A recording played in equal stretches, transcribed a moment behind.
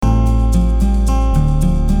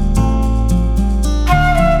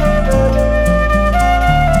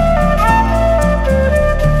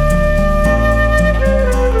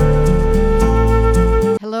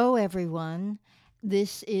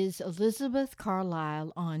This is Elizabeth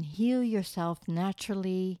Carlisle on Heal Yourself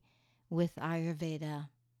Naturally with Ayurveda.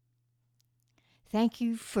 Thank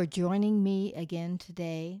you for joining me again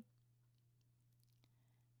today.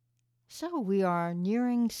 So, we are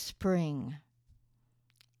nearing spring,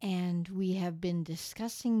 and we have been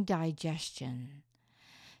discussing digestion.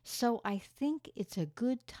 So, I think it's a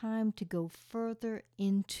good time to go further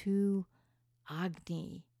into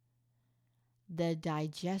Agni, the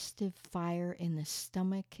digestive fire in the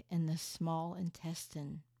stomach and the small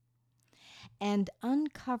intestine, and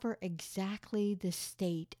uncover exactly the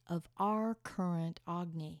state of our current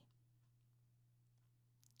Agni.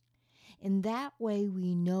 In that way,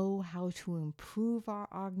 we know how to improve our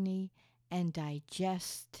Agni and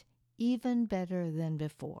digest even better than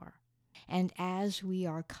before. And as we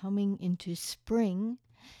are coming into spring,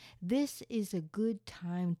 this is a good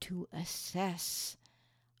time to assess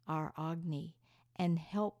our Agni and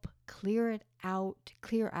help clear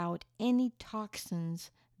out any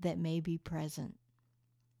toxins that may be present.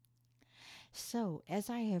 So, as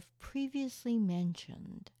I have previously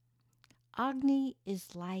mentioned, Agni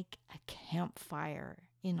is like a campfire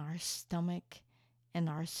in our stomach and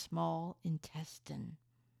our small intestine.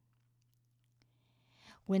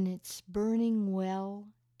 When it's burning well,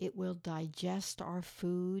 it will digest our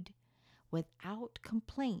food without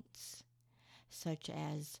complaints, such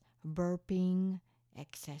as burping,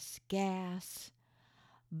 excess gas,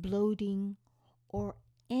 bloating, or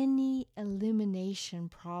any elimination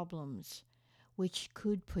problems which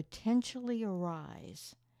could potentially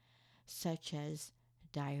arise, such as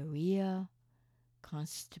diarrhea,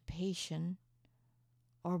 constipation,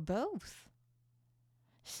 or both.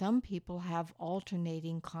 Some people have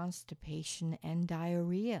alternating constipation and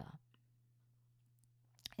diarrhea,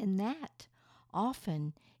 and that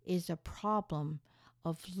often is a problem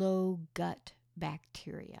of low gut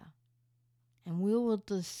bacteria. And we will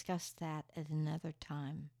discuss that at another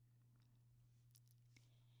time.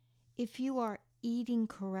 If you are eating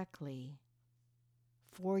correctly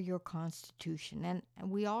for your constitution, and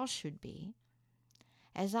we all should be,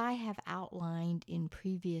 as I have outlined in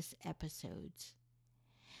previous episodes,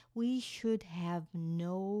 we should have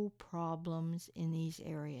no problems in these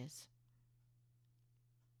areas.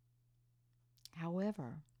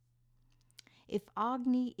 However, if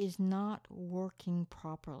Agni is not working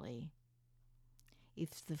properly,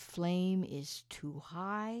 if the flame is too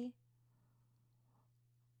high,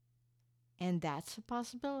 and that's a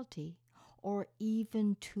possibility, or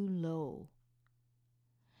even too low,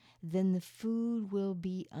 then the food will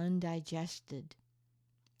be undigested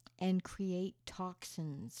and create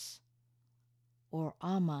toxins, or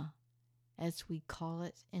ama, as we call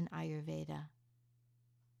it in Ayurveda.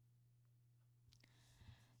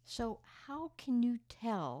 So, how can you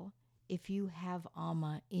tell if you have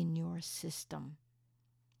ama in your system?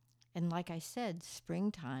 And like I said,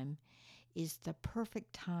 springtime is the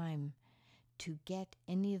perfect time to get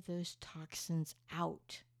any of those toxins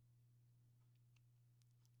out.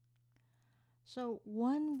 So,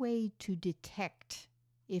 one way to detect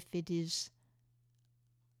if it is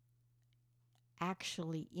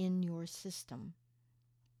actually in your system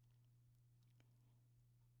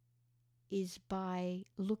is by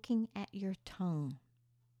looking at your tongue.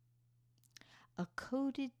 A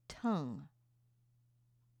coated tongue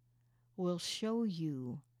will show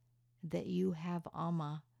you that you have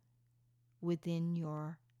ama within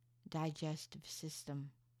your digestive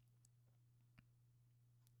system.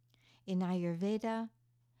 In Ayurveda,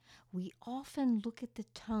 we often look at the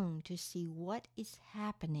tongue to see what is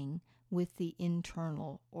happening with the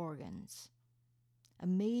internal organs.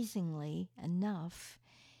 Amazingly enough,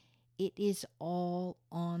 it is all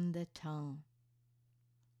on the tongue.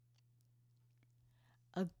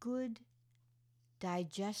 A good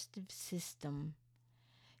digestive system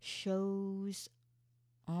shows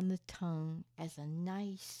on the tongue as a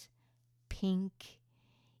nice, pink,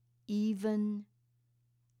 even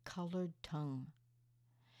colored tongue.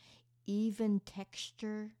 Even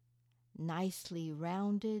texture, nicely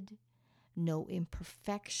rounded, no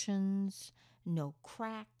imperfections, no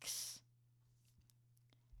cracks.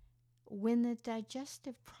 When the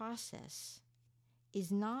digestive process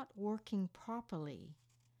is not working properly,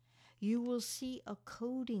 you will see a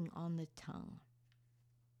coating on the tongue.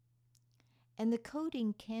 And the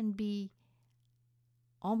coating can be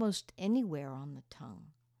almost anywhere on the tongue.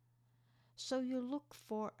 So you look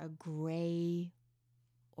for a gray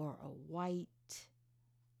or a white,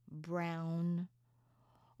 brown,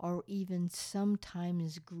 or even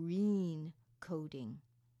sometimes green coating.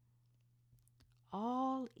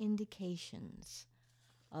 All indications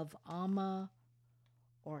of ama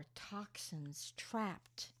or toxins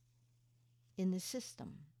trapped in the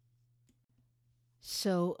system.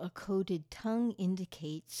 So a coated tongue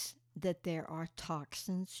indicates that there are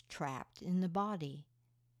toxins trapped in the body.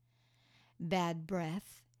 Bad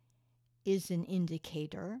breath is an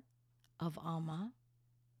indicator of ama,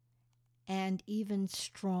 and even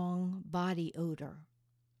strong body odor.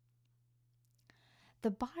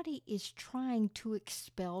 The body is trying to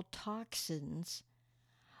expel toxins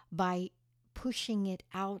by pushing it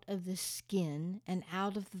out of the skin and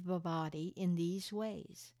out of the body in these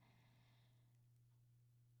ways.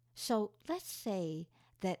 So let's say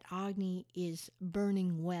that Agni is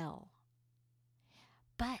burning well,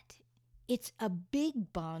 but it's a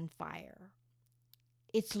big bonfire.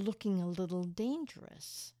 It's looking a little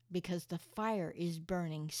dangerous because the fire is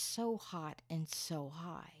burning so hot and so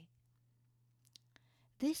high.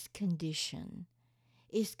 This condition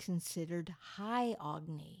is considered high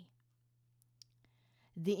Agni.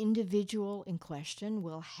 The individual in question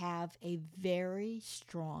will have a very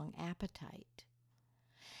strong appetite.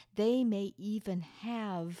 They may even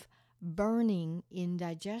have burning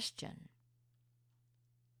indigestion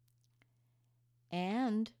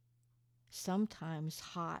and sometimes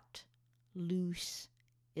hot, loose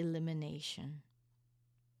elimination.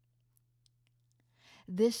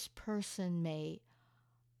 This person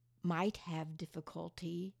might have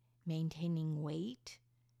difficulty maintaining weight,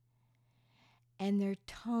 and their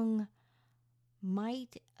tongue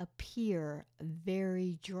might appear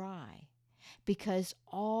very dry because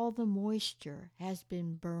all the moisture has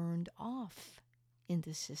been burned off in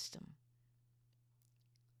the system.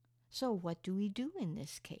 So what do we do in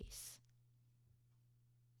this case?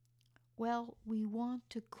 Well, we want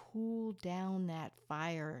to cool down that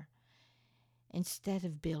fire instead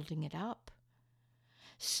of building it up.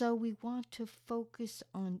 So we want to focus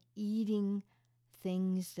on eating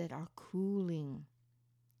things that are cooling,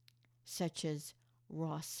 such as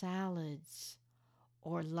raw salads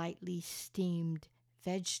or lightly steamed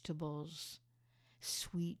vegetables,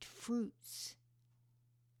 sweet fruits,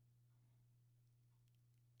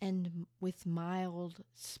 and with mild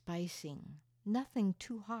spicing, nothing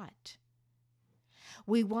too hot.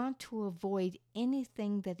 We want to avoid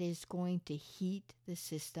anything that is going to heat the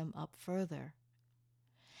system up further.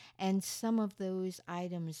 And some of those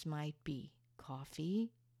items might be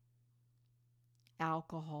coffee,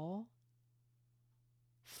 alcohol,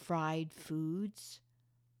 fried foods,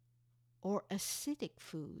 or acidic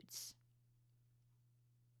foods.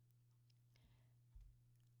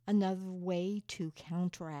 Another way to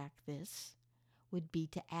counteract this would be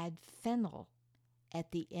to add fennel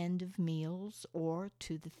at the end of meals or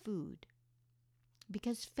to the food,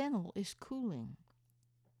 because fennel is cooling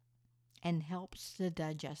and helps the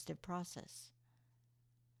digestive process.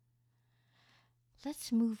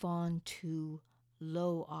 Let's move on to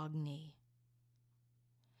low Agni.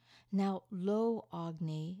 Now, low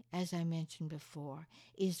Agni, as I mentioned before,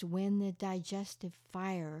 is when the digestive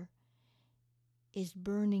fire is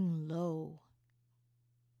burning low.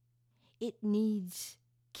 It needs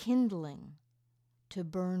kindling to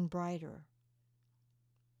burn brighter.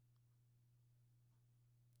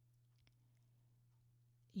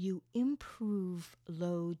 You improve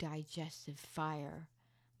low digestive fire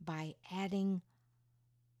by adding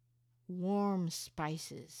warm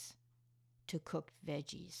spices to cooked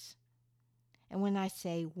veggies. And when I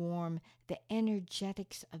say warm, the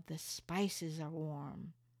energetics of the spices are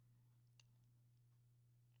warm.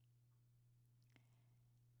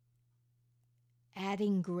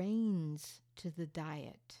 Adding grains to the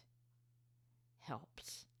diet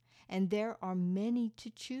helps. And there are many to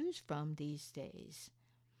choose from these days.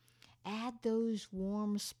 Add those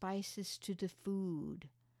warm spices to the food.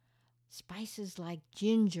 Spices like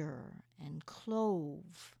ginger and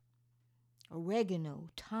clove, oregano,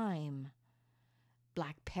 thyme.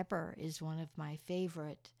 Black pepper is one of my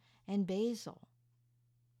favorite, and basil.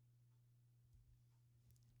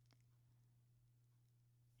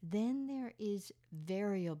 Then there is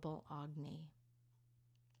variable Agni.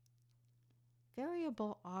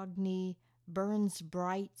 Variable Agni burns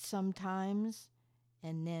bright sometimes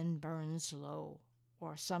and then burns low,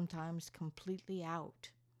 or sometimes completely out.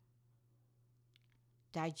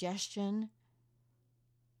 Digestion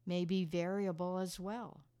may be variable as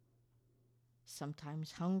well.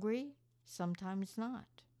 Sometimes hungry, sometimes not.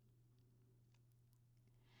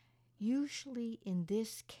 Usually in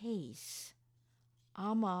this case,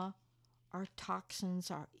 ama, or toxins,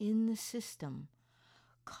 are in the system,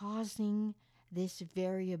 causing this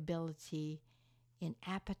variability in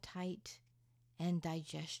appetite and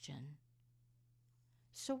digestion.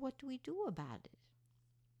 So what do we do about it?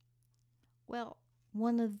 Well,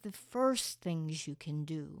 one of the first things you can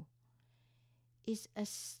do is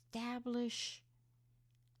establish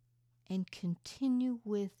and continue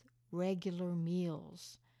with regular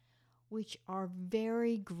meals, which are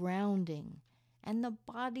very grounding, and the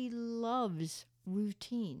body loves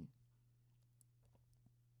routine.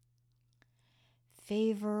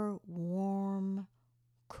 Favor warm,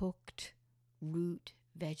 cooked root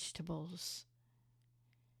vegetables,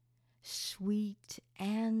 sweet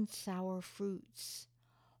and sour fruits,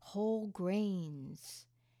 whole grains,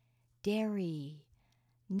 dairy,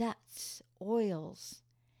 nuts, oils,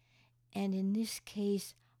 and in this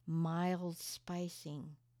case, mild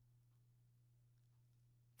spicing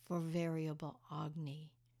for variable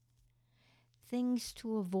Agni. Things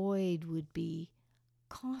to avoid would be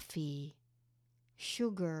coffee,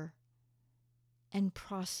 sugar, and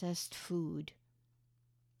processed food.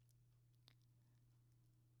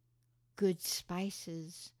 Good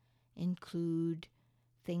spices include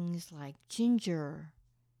things like ginger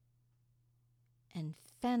and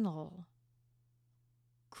fennel,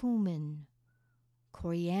 cumin,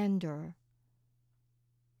 coriander,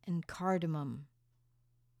 and cardamom,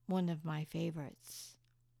 one of my favorites.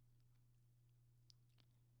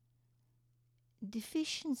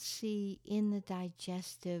 Deficiency in the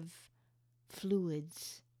digestive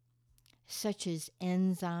fluids, such as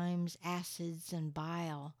enzymes, acids, and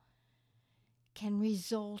bile, can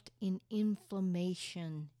result in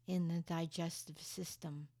inflammation in the digestive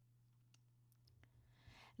system.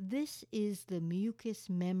 This is the mucous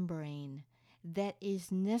membrane that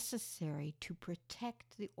is necessary to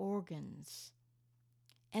protect the organs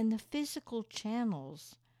and the physical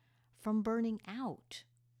channels from burning out.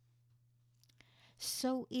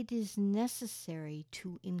 So it is necessary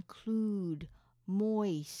to include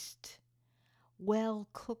moist,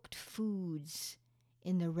 well-cooked foods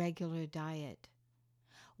in the regular diet,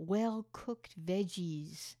 well-cooked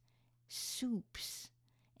veggies, soups,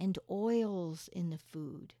 and oils in the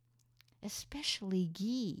food, especially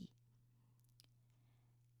ghee,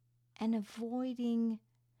 and avoiding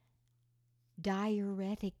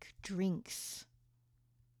diuretic drinks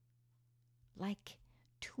like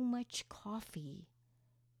too much coffee,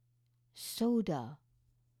 soda,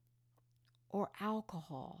 or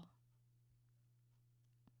alcohol.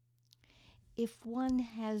 If one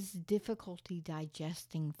has difficulty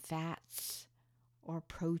digesting fats or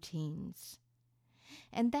proteins,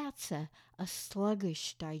 and that's a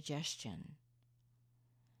sluggish digestion,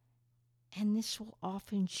 and this will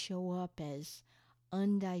often show up as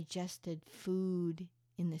undigested food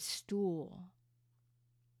in the stool.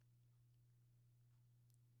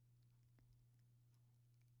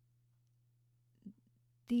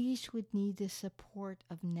 These would need the support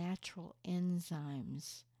of natural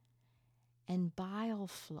enzymes and bile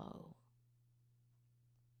flow.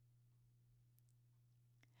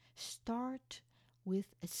 Start with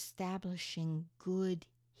establishing good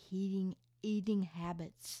eating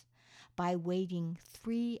habits by waiting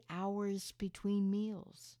 3 hours between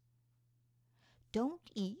meals. Don't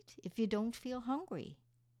eat if you don't feel hungry.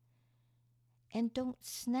 And don't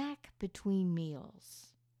snack between meals.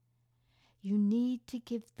 You need to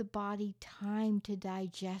give the body time to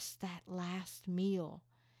digest that last meal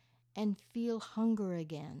and feel hunger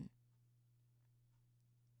again.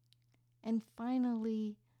 And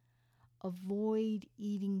finally, avoid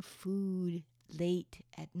eating food late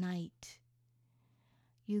at night.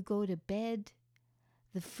 You go to bed,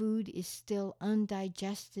 the food is still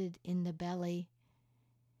undigested in the belly,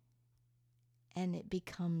 and it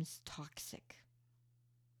becomes toxic.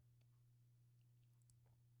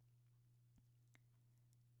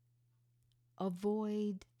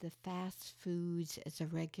 Avoid the fast foods as a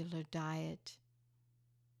regular diet.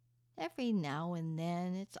 Every now and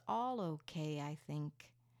then, it's all okay, I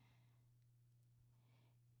think.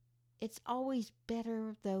 It's always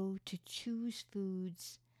better, though, to choose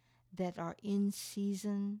foods that are in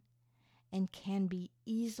season and can be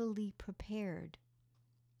easily prepared.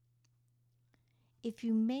 If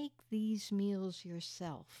you make these meals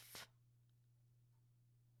yourself,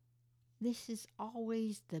 this is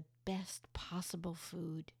always the best possible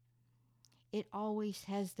food. It always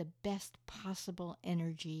has the best possible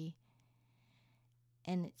energy,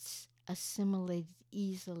 and it's assimilated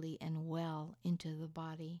easily and well into the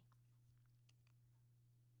body.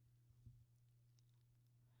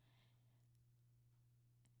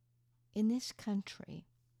 In this country,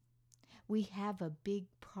 we have a big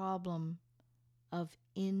problem of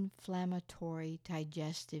inflammatory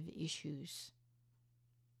digestive issues.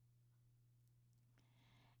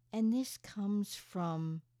 And this comes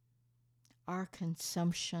from our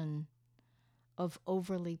consumption of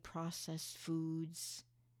overly processed foods,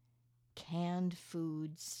 canned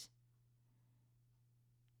foods,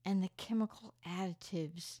 and the chemical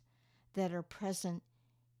additives that are present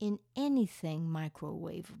in anything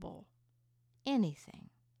microwavable. Anything.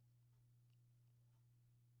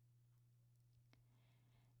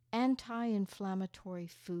 Anti-inflammatory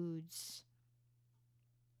foods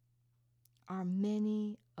are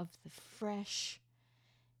many of the fresh,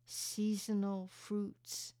 seasonal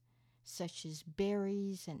fruits such as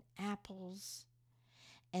berries and apples,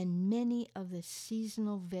 and many of the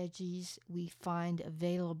seasonal veggies we find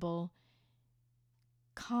available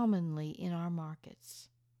commonly in our markets.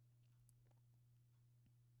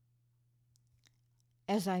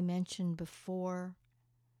 As I mentioned before,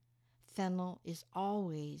 fennel is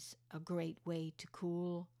always a great way to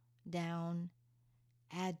cool down,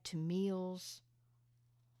 add to meals,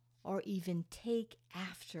 or even take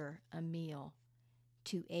after a meal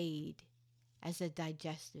to aid as a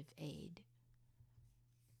digestive aid.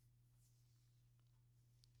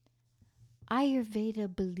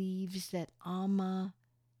 Ayurveda believes that ama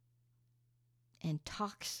and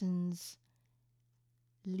toxins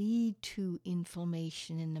lead to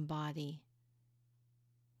inflammation in the body,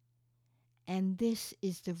 and this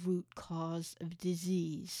is the root cause of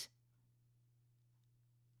disease.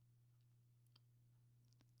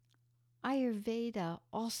 Ayurveda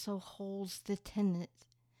also holds the tenet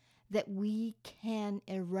that we can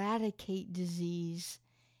eradicate disease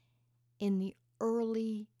in the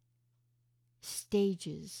early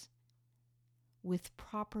stages with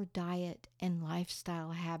proper diet and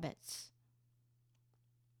lifestyle habits.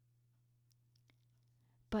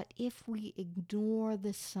 But if we ignore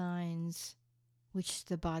the signs which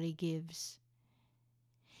the body gives,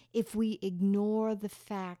 if we ignore the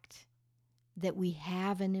fact that we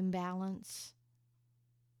have an imbalance,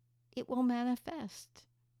 it will manifest.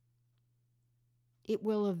 It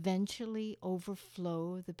will eventually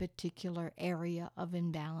overflow the particular area of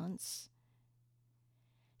imbalance,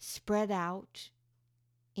 spread out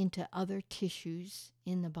into other tissues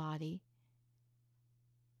in the body,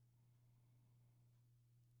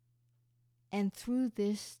 and through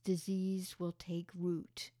this, disease will take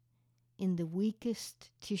root in the weakest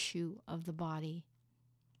tissue of the body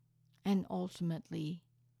and ultimately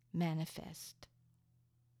manifest.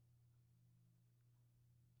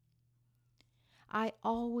 I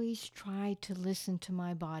always try to listen to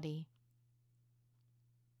my body,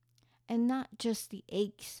 and not just the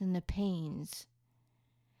aches and the pains,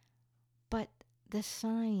 but the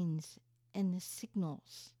signs and the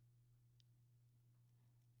signals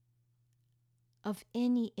of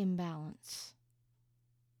any imbalance,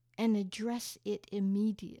 and address it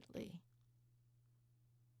immediately.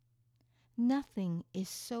 Nothing is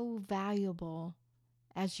so valuable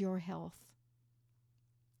as your health.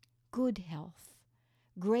 Good health,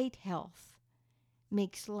 great health,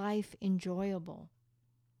 makes life enjoyable.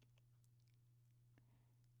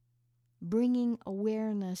 Bringing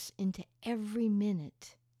awareness into every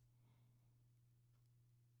minute.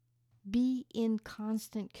 Be in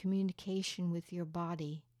constant communication with your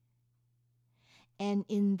body, and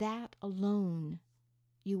in that alone,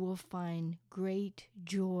 you will find great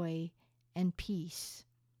joy and peace.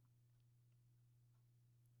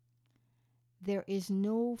 There is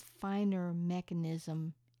no finer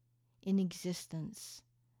mechanism in existence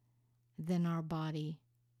than our body.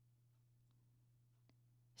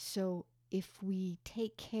 So if we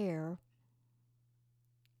take care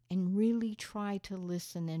and really try to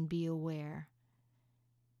listen and be aware,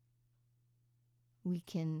 we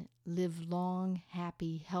can live long,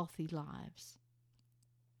 happy, healthy lives.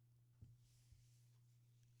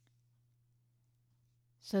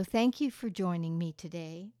 So thank you for joining me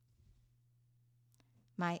today.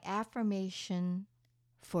 My affirmation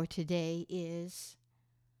for today is,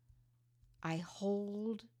 I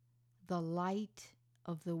hold the light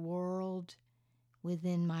of the world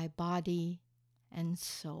within my body and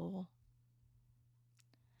soul.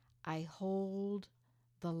 I hold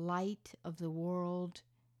the light of the world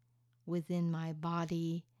within my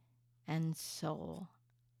body and soul.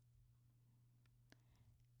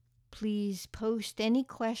 Please post any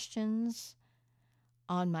questions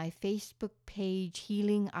on my Facebook page,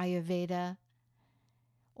 Healing Ayurveda,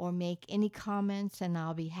 or make any comments and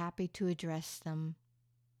I'll be happy to address them.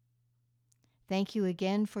 Thank you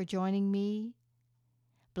again for joining me.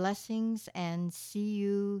 Blessings and see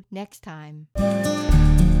you next time.